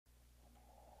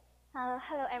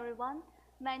Hello everyone,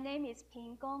 my name is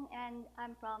Ping Gong and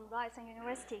I'm from Ryerson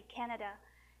University, Canada.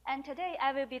 And today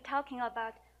I will be talking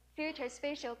about filtered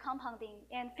spatial compounding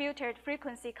and filtered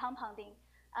frequency compounding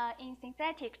in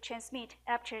synthetic transmit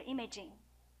aperture imaging.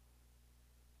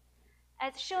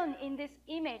 As shown in this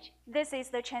image, this is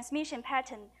the transmission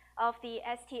pattern of the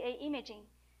STA imaging.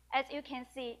 As you can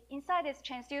see, inside this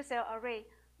transducer array,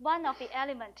 one of the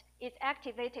elements is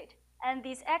activated, and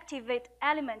this activate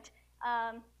element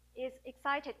is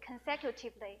excited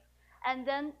consecutively. And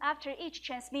then after each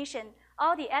transmission,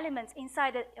 all the elements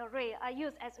inside the array are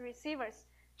used as receivers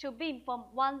to beam from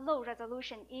one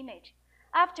low-resolution image.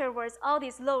 Afterwards, all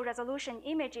these low-resolution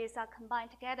images are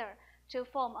combined together to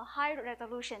form a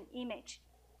high-resolution image.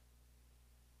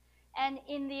 And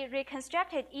in the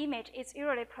reconstructed image, it's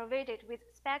usually provided with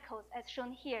speckles as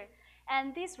shown here.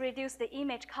 And this reduces the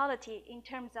image quality in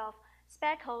terms of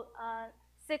speckle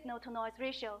signal-to-noise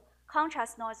ratio,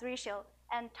 contrast noise ratio,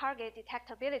 and target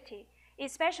detectability,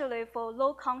 especially for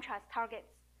low contrast targets.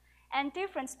 And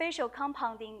different spatial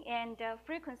compounding and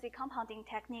frequency compounding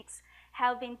techniques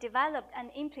have been developed and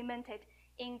implemented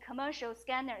in commercial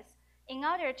scanners in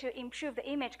order to improve the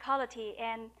image quality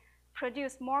and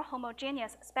produce more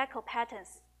homogeneous speckle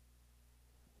patterns.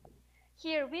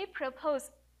 Here we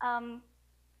propose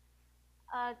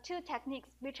two techniques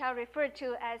which are referred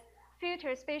to as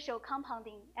filtered spatial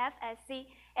compounding, FSC,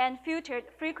 and filtered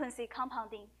frequency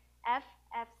compounding,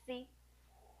 FFC.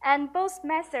 And both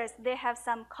methods, they have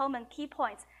some common key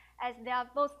points as they are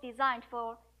both designed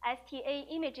for STA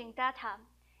imaging data.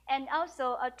 And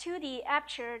also a 2D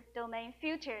aperture domain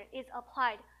filter is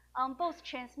applied on both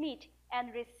transmit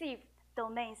and receive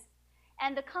domains.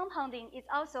 And the compounding is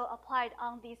also applied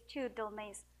on these two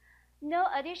domains. No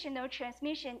additional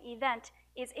transmission event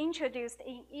is introduced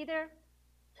in either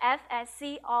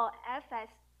FSC or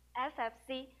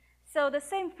FFC, so the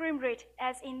same frame rate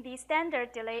as in the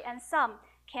standard delay and sum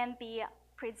can be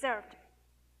preserved.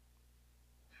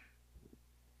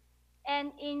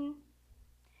 And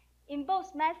in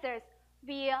both methods,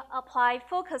 we apply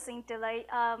focusing delay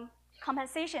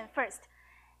compensation first,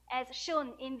 as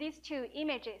shown in these two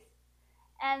images.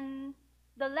 And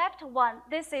the left one,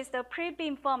 this is the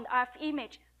pre-beam formed RF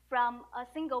image from a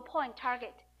single point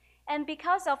target. And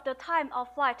because of the time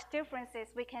of flight differences,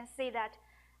 we can see that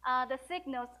the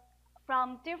signals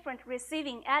from different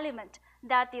receiving element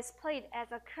that displayed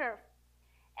as a curve.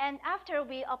 And after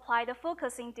we apply the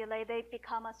focusing delay, they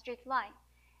become a straight line.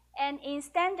 And in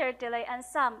standard delay and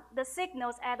sum, the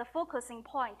signals at the focusing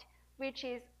point, which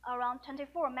is around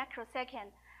 24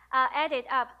 microseconds, are added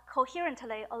up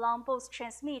coherently along both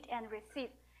transmit and receive,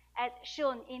 as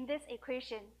shown in this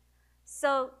equation.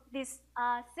 So this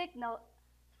signal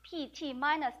PT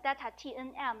minus delta T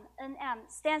NM, NM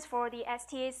stands for the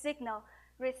STA signal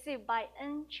received by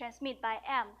N, transmit by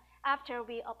M, after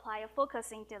we apply a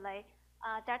focusing delay,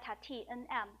 delta T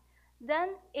NM.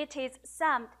 Then it is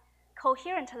summed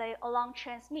coherently along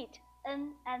transmit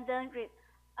N and then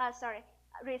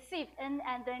receive N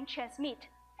and then transmit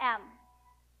M.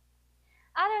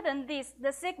 Other than this,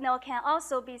 the signal can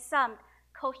also be summed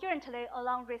coherently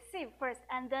along receive first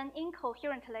and then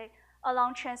incoherently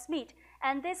along transmit,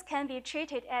 and this can be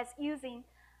treated as using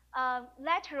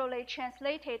laterally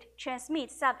translated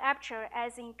transmit subaperture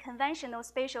as in conventional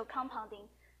spatial compounding,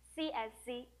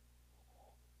 CSC.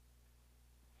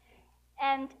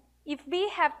 And if we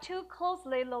have two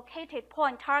closely located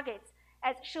point targets,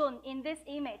 as shown in this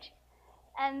image,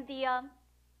 and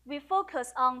we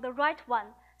focus on the right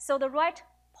one, so the right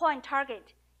point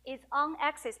target is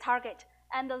on-axis target,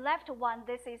 and the left one,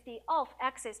 this is the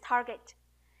off-axis target.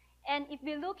 And if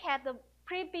we look at the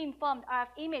pre-beam formed RF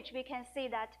image, we can see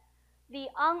that the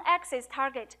on-axis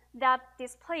target that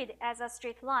displayed as a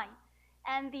straight line,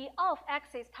 and the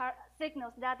off-axis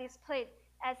signals that displayed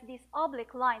as these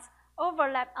oblique lines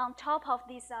overlap on top of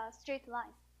these straight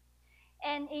lines.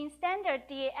 And in standard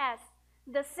DAS,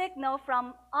 the signal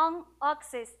from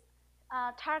on-axis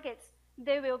targets,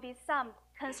 they will be summed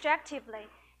constructively,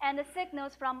 and the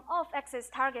signals from off-axis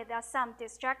target are summed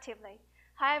destructively.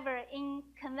 However, in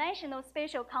conventional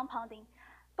spatial compounding,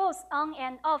 both on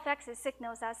and off-axis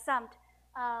signals are summed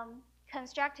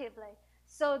constructively.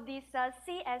 So this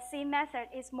CSC method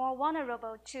is more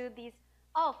vulnerable to these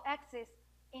off-axis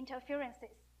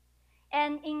interferences.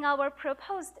 And in our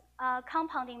proposed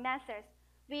compounding methods,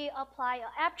 we apply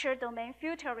an aperture domain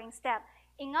filtering step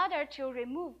in order to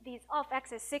remove these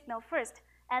off-axis signal first,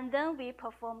 and then we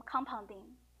perform compounding.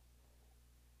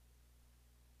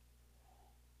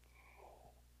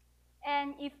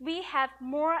 And if we have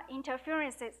more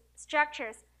interferences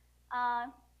structures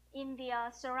in the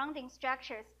surrounding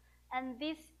structures, and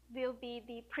will be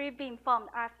the pre-beamformed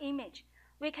RF image.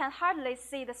 We can hardly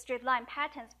see the straight line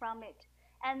patterns from it.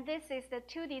 And this is the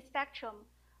 2D spectrum.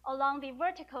 Along the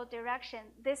vertical direction,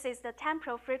 this is the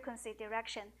temporal frequency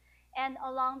direction. And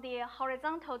along the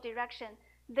horizontal direction,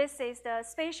 this is the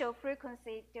spatial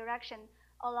frequency direction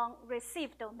along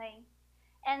receive domain.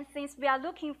 And since we are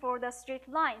looking for the straight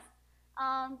lines,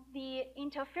 the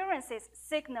interferences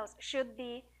signals should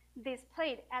be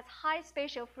displayed as high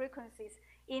spatial frequencies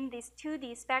in this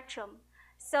 2D spectrum.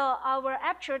 So our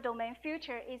aperture domain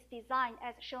filter is designed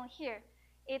as shown here.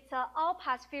 It's an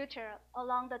all-pass filter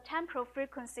along the temporal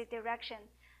frequency direction,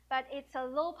 but it's a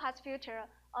low-pass filter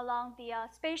along the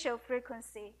spatial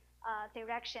frequency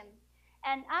direction.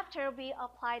 And after we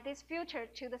apply this filter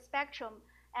to the spectrum,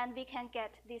 and we can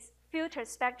get this filter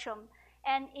spectrum.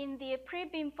 And in the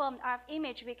pre-beamformed RF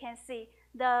image, we can see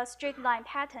the straight line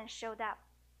pattern showed up.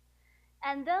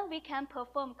 And then we can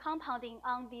perform compounding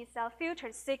on this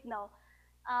filtered signal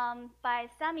by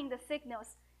summing the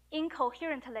signals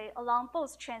incoherently along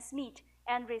both transmit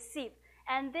and receive.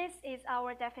 And this is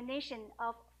our definition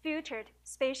of filtered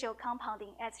spatial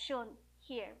compounding as shown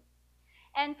here.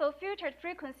 And for filtered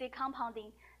frequency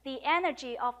compounding, the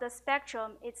energy of the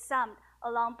spectrum is summed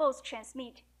along both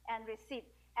transmit and receive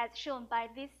as shown by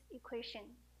this equation.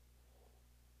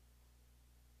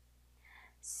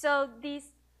 So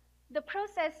the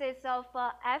processes of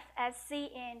FSC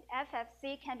and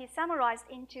FFC can be summarized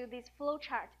into this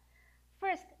flowchart.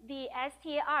 First, the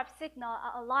STR signal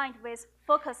are aligned with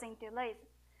focusing delays.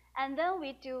 And then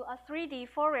we do a 3D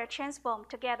Fourier transform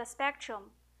to get a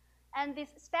spectrum. And this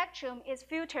spectrum is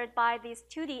filtered by this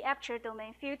 2D aperture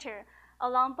domain filter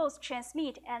along both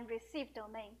transmit and receive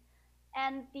domain.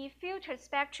 And the filtered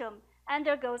spectrum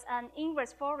undergoes an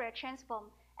inverse Fourier transform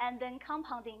and then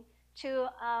compounding to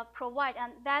provide a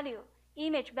value,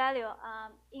 image value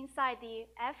inside the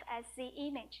FSC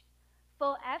image.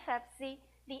 For FFC,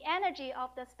 the energy of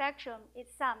the spectrum is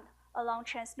summed along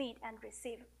transmit and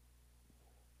receive.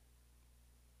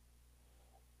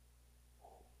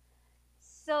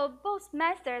 So both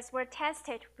methods were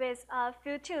tested with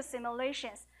Fu2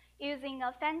 simulations using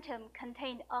a phantom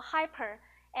contained a hyper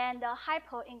and a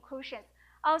hypo inclusions,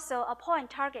 also a point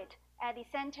target at the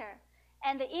center.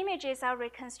 And the images are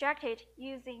reconstructed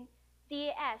using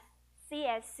DAS,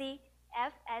 CSC,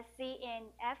 FSC, and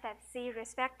FFC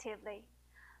respectively.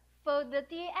 For the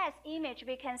DAS image,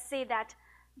 we can see that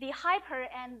the hyper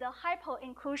and the hypo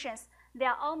inclusions, they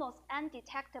are almost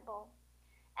undetectable.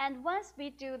 And once we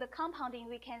do the compounding,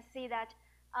 we can see that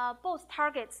both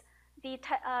targets, the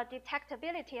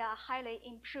detectability are highly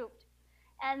improved.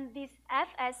 And this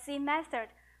FSC method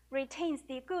retains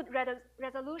the good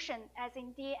resolution as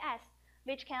in DAS,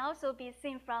 which can also be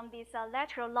seen from these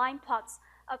lateral line plots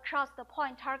across the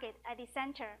point target at the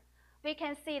center. We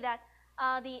can see that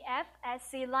the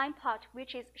FSC line plot,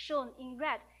 which is shown in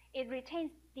red, it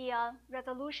retains the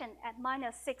resolution at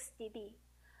 -6 dB.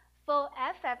 For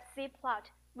FFC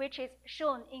plot, which is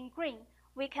shown in green,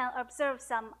 we can observe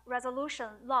some resolution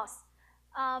loss.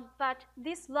 But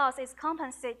this loss is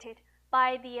compensated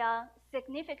by the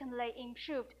significantly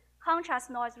improved contrast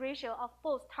noise ratio of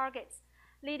both targets,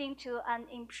 leading to an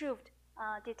improved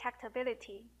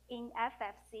detectability in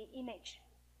FFC image.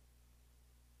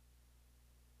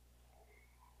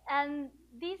 And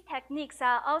these techniques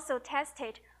are also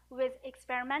tested with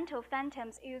experimental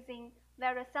phantoms using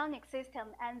Verisonic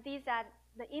system, and these are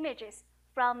the images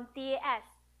from DAS,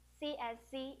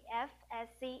 CSC,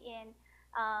 FSC, and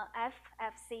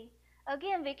FFC.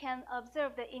 Again, we can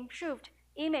observe the improved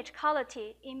image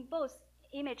quality in both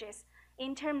images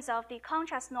in terms of the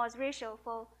contrast noise ratio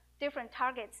for different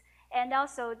targets and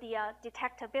also the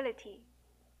detectability.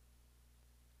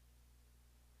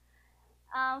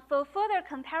 For further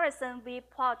comparison, we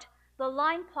plot the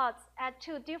line plots at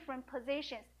two different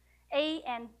positions, A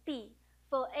and B.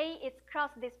 For A, it's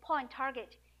crossed this point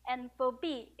target, and for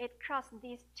B, it crossed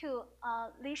these two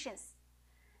lesions.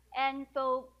 And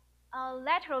for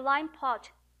lateral line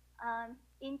plot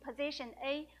in position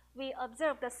A, we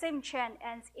observe the same trend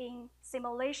as in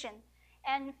simulation.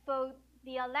 And for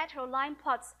the lateral line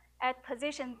plots at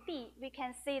position B, we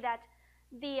can see that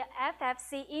the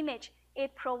FFC image,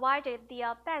 it provided the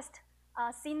best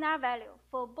sSNR value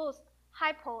for both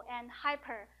hypo and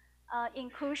hyper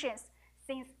inclusions,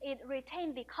 since it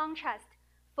retained the contrast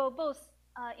for both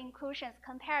inclusions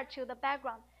compared to the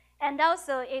background. And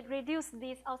also it reduced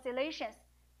these oscillations,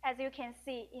 as you can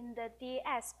see in the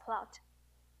DAS plot.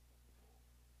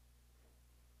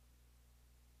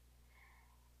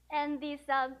 And these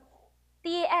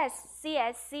DAS,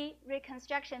 CSC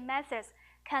reconstruction methods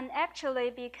can actually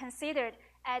be considered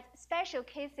as special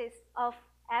cases of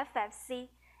FFC.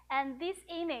 And this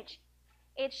image,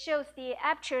 it shows the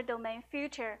aperture domain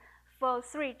filter for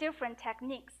 3 different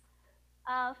techniques.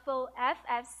 For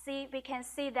FFC, we can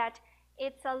see that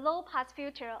it's a low-pass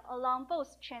filter along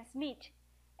both transmit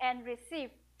and receive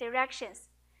directions.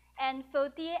 And for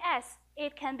DAS,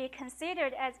 it can be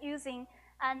considered as using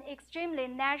an extremely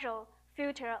narrow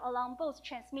filter along both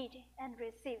transmit and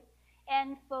receive.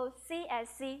 And for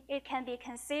CSC, it can be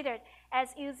considered as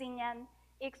using an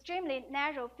extremely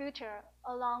narrow filter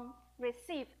along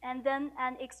receive and then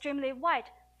an extremely wide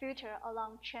filter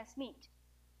along transmit.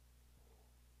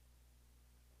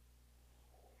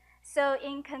 So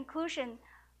in conclusion,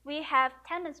 we have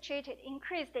demonstrated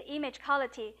increased image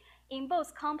quality in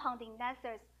both compounding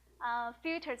methods,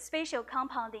 filtered spatial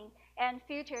compounding and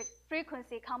filtered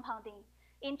frequency compounding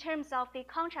in terms of the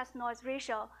contrast noise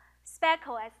ratio,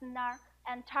 Speckle sSNR,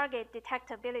 and target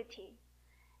detectability.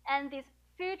 And this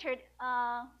filtered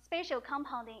spatial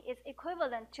compounding is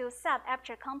equivalent to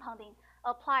sub-aperture compounding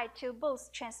applied to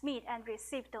both transmit and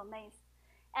receive domains.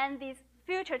 And this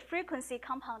filtered frequency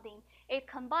compounding, it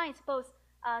combines both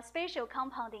spatial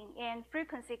compounding and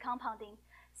frequency compounding.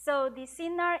 So the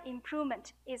sSNR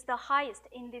improvement is the highest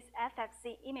in these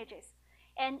FFC images.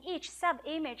 And each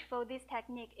sub-image for this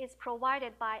technique is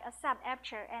provided by a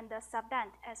sub-aperture and a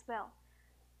subband as well.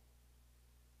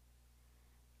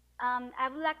 I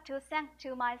would like to thank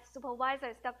to my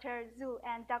supervisors, Dr. Zhu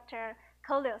and Dr.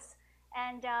 Kolios,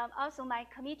 and also my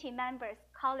committee members,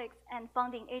 colleagues, and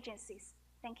funding agencies.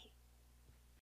 Thank you.